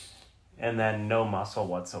 And then no muscle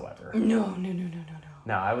whatsoever. No.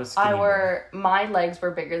 No, I was skinny boy. My legs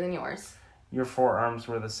were bigger than yours. Your forearms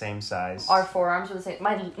were the same size. Our forearms were the same.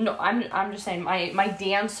 I'm just saying my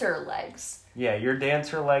dancer legs. Yeah, your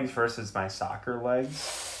dancer legs versus my soccer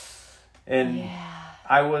legs. And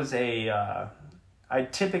yeah. I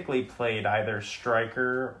typically played either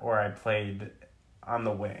striker or I played on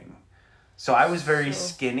the wing. So I was very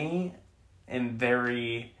skinny and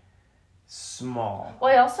very small. Well,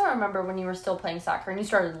 I also remember when you were still playing soccer and you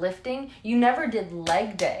started lifting, you never did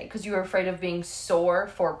leg day because you were afraid of being sore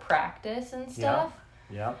for practice and stuff.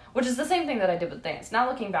 Yeah. Which is the same thing that I did with dance. Now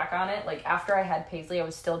looking back on it, like, after I had Paisley, I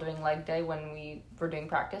was still doing leg day when we were doing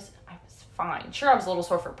practice. I was fine. Sure, I was a little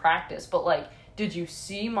sore for practice, but, like, did you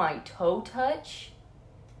see my toe touch?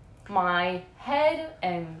 My head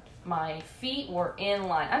and my feet were in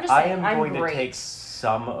line. I'm just saying, I'm going to take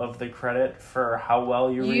some of the credit for how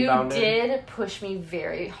well you rebounded. You did push me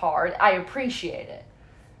very hard. I appreciate it.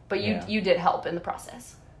 But you did help in the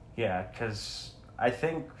process. Yeah, because I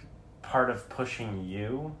think part of pushing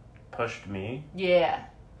you pushed me. Yeah.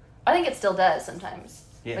 I think it still does sometimes.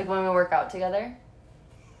 Yeah. Like when we work out together.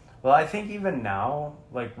 Well, I think even now,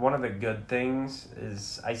 like, one of the good things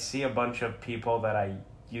is I see a bunch of people that I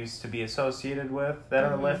used to be associated with that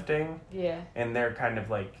are lifting. Yeah. And they're kind of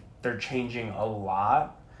like, they're changing a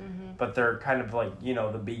lot, but they're kind of like, you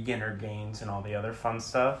know, the beginner gains and all the other fun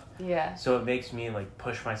stuff. Yeah. So it makes me, like,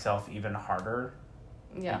 push myself even harder.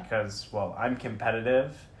 Yeah. Because, well, I'm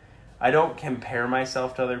competitive. I don't compare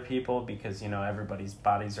myself to other people because, you know, everybody's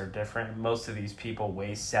bodies are different. Most of these people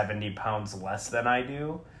weigh 70 pounds less than I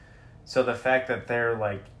do. So the fact that they're,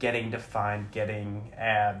 like, getting defined, getting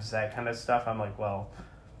abs, that kind of stuff, I'm like, well,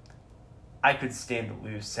 I could stand to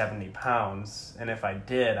lose 70 pounds, and if I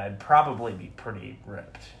did, I'd probably be pretty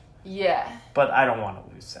ripped. Yeah. But I don't want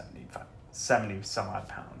to lose 70 some odd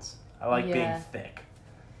pounds. I like being thick.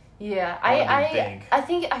 Yeah.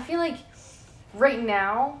 I feel like right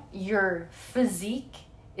now your physique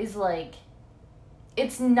is like,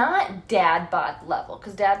 it's not dad bod level,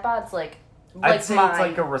 because dad bod's like I'd say it's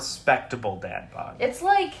like a respectable dad bod. It's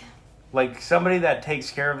like... Like somebody that takes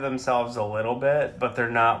care of themselves a little bit, but they're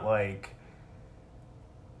not like...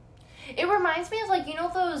 It reminds me of, like, you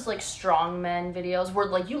know those, like, strongmen videos where,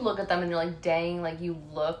 like, you look at them and you're like, dang, like, you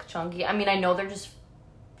look chunky. I mean, I know they're just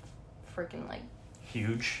freaking, like...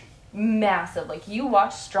 Huge. Massive. Like, you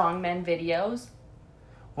watch strongmen videos.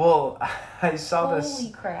 Well, I saw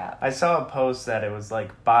Holy crap. I saw a post that it was,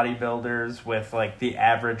 like, bodybuilders with, like, the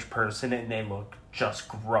average person, and they look just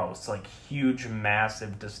gross. Like, huge,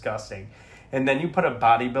 massive, disgusting. And then you put a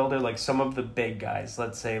bodybuilder, like, some of the big guys,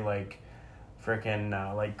 let's say, like... Freaking,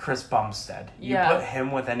 like, Chris Bumstead. You put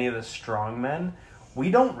him with any of the strong men,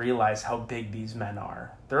 we don't realize how big these men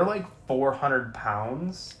are. They're, like, 400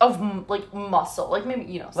 pounds. Of, like, muscle. Like, maybe,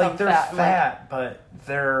 you know, some like, they're fat, but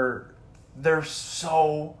they're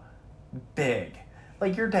so big.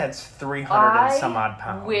 Like, your dad's 300 and some odd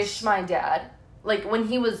pounds. I wish my dad, like, when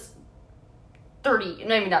he was 30,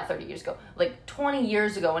 maybe not 30 years ago, like, 20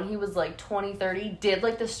 years ago, when he was, like, 20, 30, did,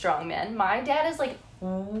 like, the strong men. My dad is, like...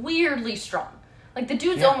 weirdly strong. Like, the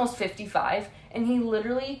dude's almost 55, and he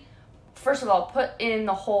literally, first of all, put in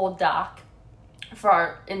the whole dock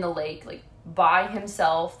in the lake, like, by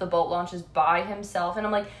himself. The boat launches by himself. And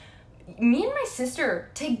I'm like, me and my sister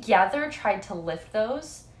together tried to lift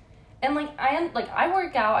those. And, like, I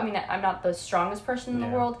work out. I mean, I'm not the strongest person in the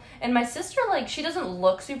world. And my sister, like, she doesn't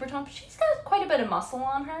look super toned, but she's got quite a bit of muscle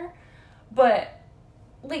on her. But...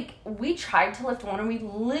 like, we tried to lift one and we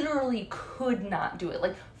literally could not do it.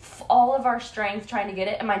 Like, all of our strength trying to get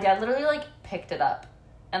it. And my dad literally, like, picked it up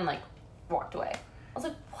and, like, walked away. I was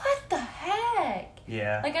like, what the heck?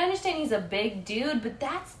 Yeah. Like, I understand he's a big dude, but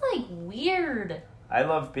that's, like, weird. I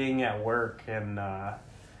love being at work, and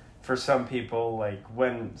for some people, like,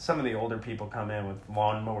 when some of the older people come in with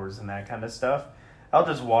lawnmowers and that kind of stuff, I'll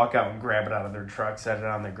just walk out and grab it out of their truck, set it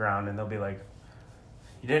on the ground, and they'll be like,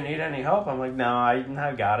 you didn't need any help? I'm like, no,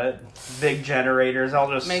 I got it. Big generators,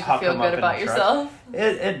 I'll just huck them up in the truck. Make you feel good about yourself?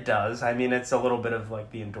 It does. I mean, it's a little bit of,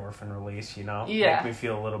 like, the endorphin release, you know? Yeah. Make me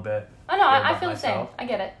feel a little bit... Oh, no, I feel the same. I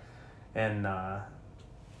get it. And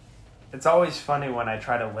it's always funny when I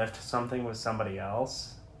try to lift something with somebody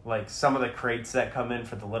else. Like, some of the crates that come in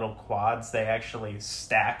for the little quads, they actually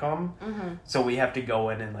stack them. Mm-hmm. So we have to go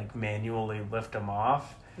in and, like, manually lift them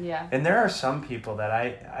off. Yeah. And there are some people that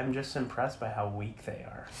I'm just impressed by how weak they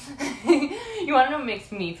are. You want to know what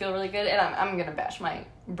makes me feel really good? And I'm going to bash my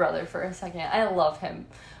brother for a second. I love him.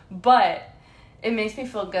 But it makes me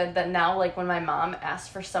feel good that now, like, when my mom asks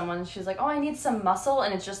for someone, she's like, oh, I need some muscle.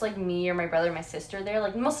 And it's just, like, me or my brother or my sister there.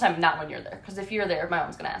 Like, most of the time, not when you're there. Because if you're there, my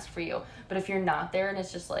mom's going to ask for you. But if you're not there and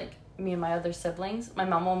it's just, like, me and my other siblings, my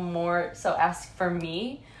mom will more so ask for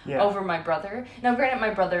me over my brother. Now, granted, my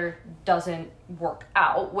brother doesn't work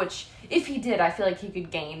out, which if he did, I feel like he could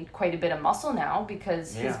gain quite a bit of muscle now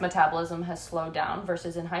because his metabolism has slowed down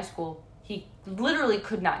versus in high school, he literally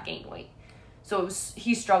could not gain weight. So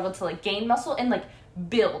he struggled to, like, gain muscle and, like,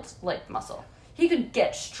 build, like, muscle. He could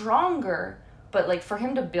get stronger, but, like, for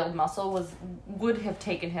him to build muscle would have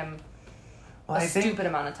taken him stupid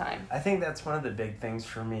amount of time. I think that's one of the big things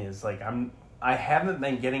for me is, like, I haven't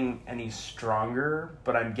been getting any stronger,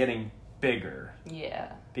 but I'm getting bigger.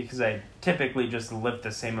 Yeah. Because I typically just lift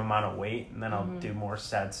the same amount of weight, and then I'll do more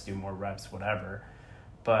sets, do more reps, whatever.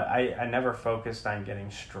 But I never focused on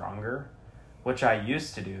getting stronger, which I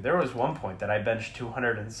used to do. There was one point that I benched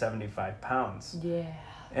 275 pounds. Yeah.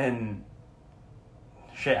 And...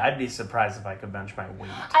 shit, I'd be surprised if I could bench my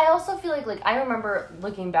weight. I also feel like I remember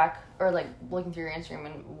looking back or, like, looking through your Instagram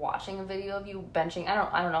and watching a video of you benching. I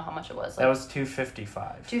don't know how much it was. Like, that was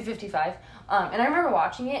 255. 255. And I remember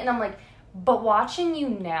watching it, and I'm like, but watching you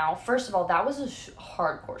now, first of all, that was a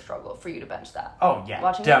hardcore struggle for you to bench that. Oh,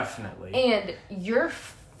 yeah, definitely. And your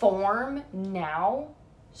form now,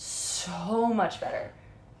 so much better.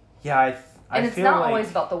 Yeah, and it's not always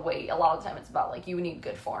about the weight. A lot of the time it's about, like, you need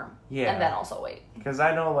good form. Yeah. And then also weight. Because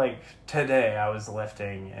I know, like, today I was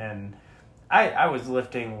lifting, and I was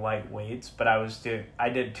lifting light weights, but I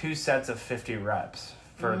did 2 sets of 50 reps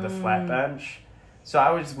for the flat bench. So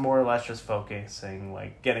I was more or less just focusing,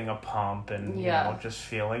 like, getting a pump and, you know, just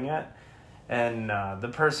feeling it. And the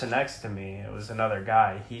person next to me, it was another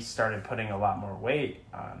guy, he started putting a lot more weight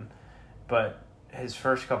on. But his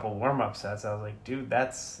first couple warm-up sets, I was like, dude,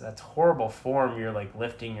 that's horrible form. You're, like,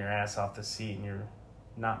 lifting your ass off the seat and you're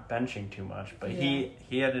not benching too much. But he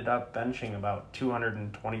ended up benching about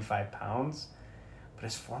 225 pounds, but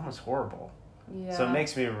his form was horrible. Yeah. So it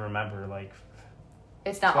makes me remember, like,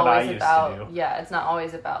 it's not always about, it's not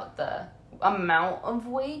always about the amount of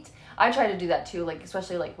weight. I try to do that too, like,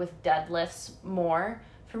 especially, like, with deadlifts more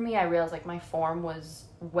for me, I realized, like, my form was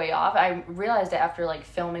way off. I realized it after, like,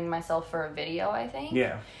 filming myself for a video, I think.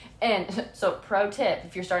 Yeah. And so, pro tip,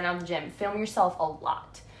 if you're starting out in the gym, film yourself a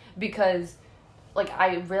lot. Because, like,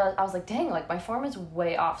 I realized, I was like, dang, like, my form is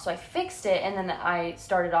way off. So I fixed it, and then I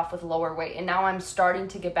started off with lower weight. And now I'm starting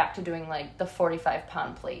to get back to doing, like, the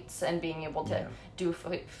 45-pound plates and being able to do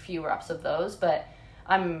a few reps of those. But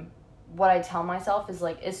what I tell myself is,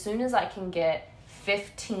 like, as soon as I can get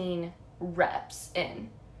 15 reps in,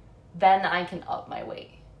 then I can up my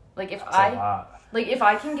weight. Like, if if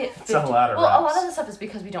I can get 15, a lot of reps. A lot of the stuff is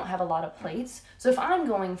because we don't have a lot of plates. So if I'm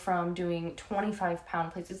going from doing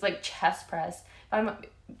 25-pound plates, it's like chest press.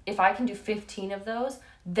 If I can do 15 of those,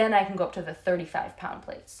 then I can go up to the 35-pound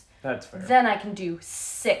plates. That's fair. Then I can do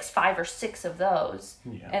 5 or 6 of those,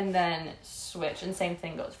 yeah. and then switch. And same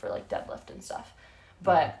thing goes for, like, deadlift and stuff.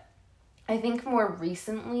 But I think more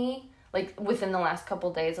recently, like, within the last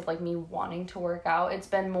couple days of, like, me wanting to work out, it's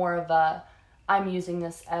been more of I'm using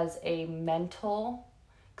this as a mental,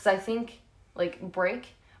 because I think, like, break,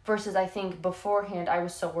 versus I think beforehand I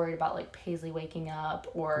was so worried about, like, Paisley waking up,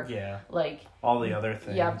 or, like... all the other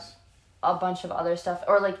things. Yeah, a bunch of other stuff,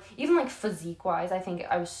 or, like, even, like, physique-wise, I think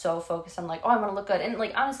I was so focused on, like, oh, I want to look good, and,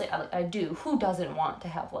 like, honestly, I do. Who doesn't want to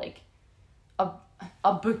have, like, a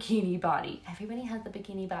bikini body? Everybody has the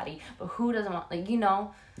bikini body, but who doesn't want, like, you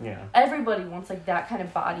know? Yeah. Everybody wants, like, that kind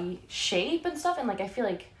of body shape and stuff, and, like, I feel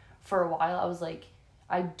like for a while I was like,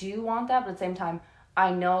 I do want that, but at the same time,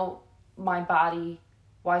 I know my body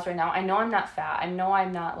wise right now, I know I'm not fat, I know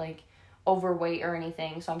I'm not, like, overweight or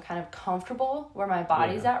anything, so I'm kind of comfortable where my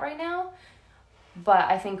body's at right now. But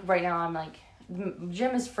I think right now I'm like,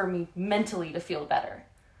 gym is for me mentally to feel better.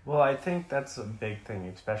 Well, I think that's a big thing,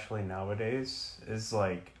 especially nowadays, is,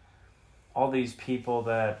 like, all these people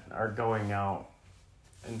that are going out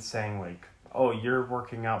and saying, like, oh, you're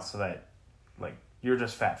working out so that, like, you're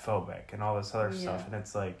just fat phobic and all this other stuff. And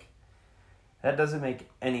it's like, that doesn't make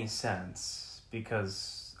any sense,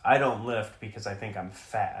 because I don't lift because I think I'm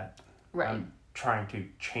fat. Right. I'm trying to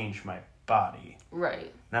change my body.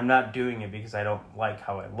 Right. And I'm not doing it because I don't like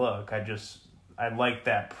how I look. I like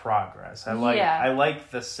that progress. I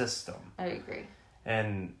like the system. I agree.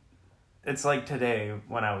 And it's like today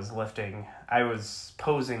when I was lifting, I was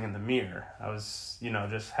posing in the mirror. I was,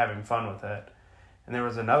 just having fun with it. And there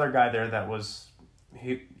was another guy there that was,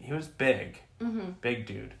 he was big, big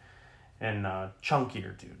dude, and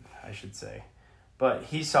chunkier dude, I should say. But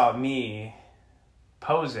he saw me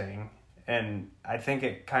posing, and I think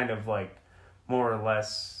it kind of, like, more or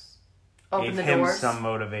less gave him some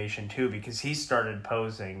motivation too, because he started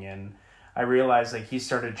posing, and I realized, like, he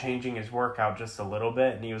started changing his workout just a little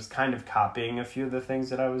bit, and he was kind of copying a few of the things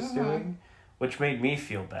that I was doing, which made me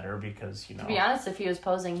feel better, because, To be honest, if he was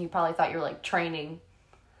posing, he probably thought you were, like, training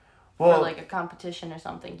for, like, a competition or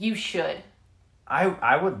something. You should.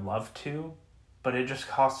 I would love to, but it just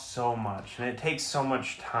costs so much, and it takes so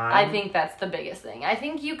much time. I think that's the biggest thing. I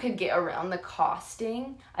think you could get around the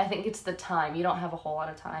costing. I think it's the time. You don't have a whole lot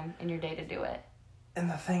of time in your day to do it. And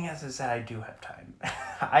the thing is that I do have time.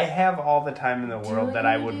 I have all the time in the world that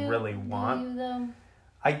I would really want. Do you, though?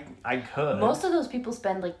 I could. Most of those people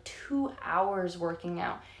spend, like, 2 hours working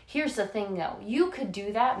out. Here's the thing, though. You could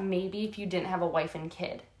do that maybe if you didn't have a wife and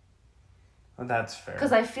kid. Well, that's fair.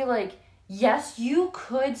 Because I feel like, yes, you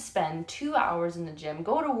could spend 2 hours in the gym,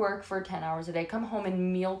 go to work for 10 hours a day, come home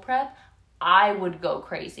and meal prep. I would go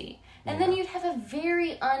crazy. And then you'd have a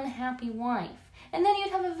very unhappy wife. And then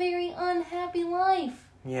you'd have a very unhappy life.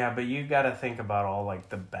 Yeah, but you got to think about all, like,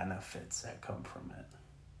 the benefits that come from it.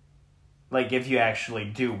 Like, if you actually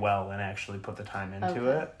do well and actually put the time into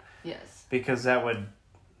it. Yes. Because that would...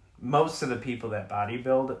 Most of the people that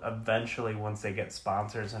bodybuild, eventually, once they get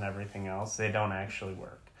sponsors and everything else, they don't actually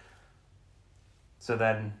work. So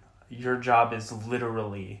then your job is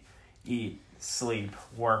literally eat, sleep,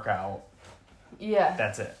 work out. Yeah.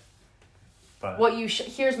 That's it. But what you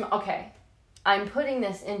here's my... Okay. I'm putting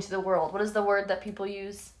this into the world. What is the word that people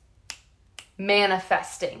use?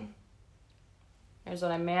 Manifesting. Here's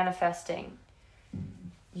what I'm manifesting.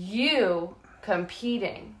 You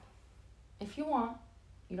competing. If you want.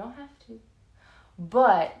 You don't have to.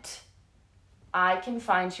 But I can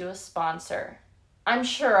find you a sponsor. I'm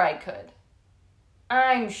sure I could.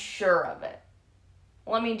 I'm sure of it.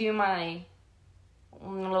 Let me do my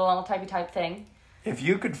little type thing. If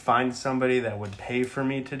you could find somebody that would pay for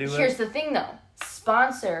me to do it. Here's the thing, though.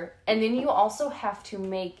 Sponsor, and then you also have to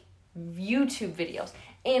make YouTube videos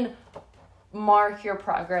and mark your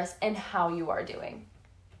progress and how you are doing.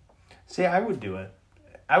 See, I would do it.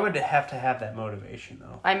 I would have to have that motivation,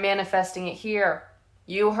 though. I'm manifesting it here.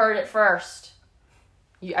 You heard it first.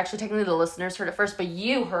 You actually, technically, the listeners heard it first, but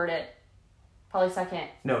you heard it probably second.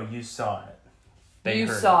 No, you saw it. You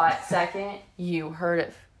saw it second. You heard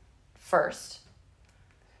it first.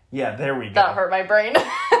 Yeah, there we go. That hurt my brain.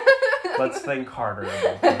 Let's think harder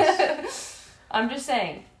about this. I'm just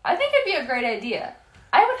saying. I think it'd be a great idea.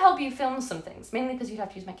 I would help you film some things, mainly because you'd have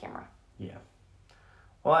to use my camera. Yeah.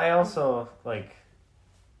 Well, I also,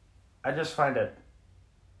 I just find it...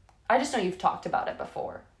 I just know you've talked about it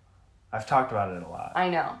before. I've talked about it a lot. I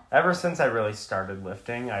know. Ever since I really started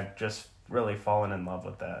lifting, I've just really fallen in love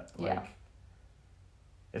with that. Yeah.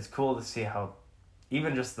 It's cool to see how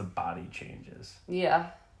even just the body changes. Yeah.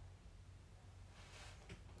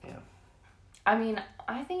 Yeah. I mean,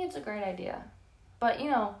 I think it's a great idea. But,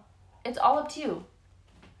 it's all up to you.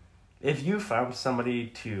 If you found somebody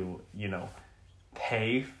to,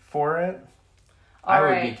 pay for it, All I would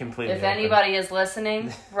right. be completely If open. anybody is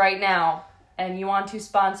listening right now and you want to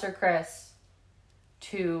sponsor Chris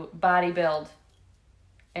to bodybuild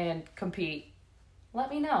and compete, let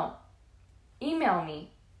me know. Email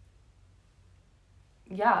me.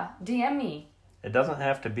 Yeah, DM me. It doesn't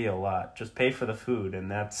have to be a lot. Just pay for the food,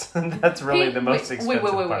 and that's really the most expensive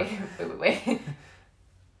part. Wait.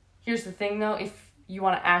 Here's the thing, though. If you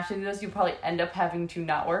want to actually do this, you probably end up having to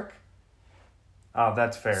not work. Oh,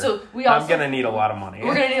 that's fair. So I'm going to need a lot of money.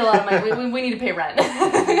 We're going to need a lot of money. We need to pay rent.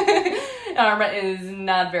 And our rent is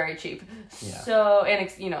not very cheap. Yeah. So,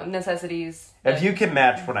 and, necessities. If you can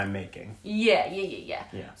match what I'm making. Yeah.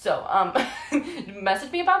 So,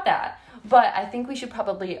 message me about that. But I think we should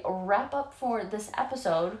probably wrap up for this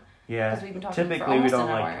episode. Yeah. Because we've been talking for Typically, we almost don't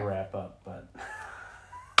an like hour. to wrap up, but...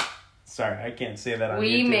 Sorry, I can't say that on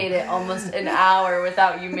We YouTube. made it almost an hour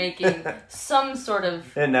without you making some sort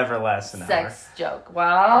of It never lasts an sex joke.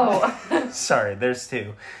 Wow. hour. Sorry, there's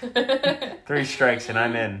 2. 3 strikes and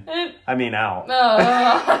I'm in. I mean out.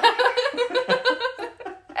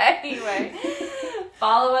 Anyway,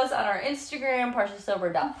 follow us on our Instagram,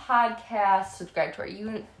 partiallysober.podcast. Subscribe to our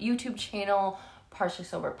YouTube channel, Partially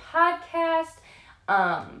Sober Podcast.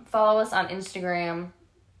 Follow us on Instagram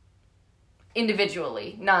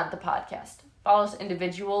individually, not the podcast. Follow us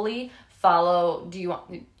individually. You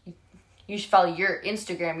should follow your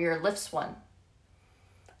Instagram, your lifts one.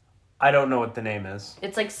 I don't know what the name is.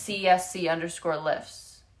 It's like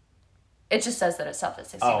CSC_lifts. It just says that it stopped at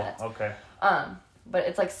 60 minutes. Oh, okay. But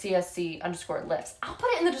it's like CSC_lifts. I'll put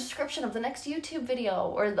it in the description of the next YouTube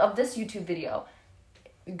video or of this YouTube video.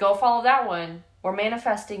 Go follow that one. We're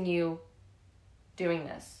manifesting you doing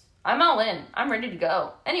this. I'm all in. I'm ready to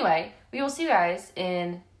go. Anyway, we will see you guys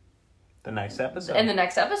in the next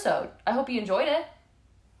episode. I hope you enjoyed it.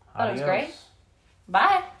 Thought it was Adios. great.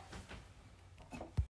 Bye.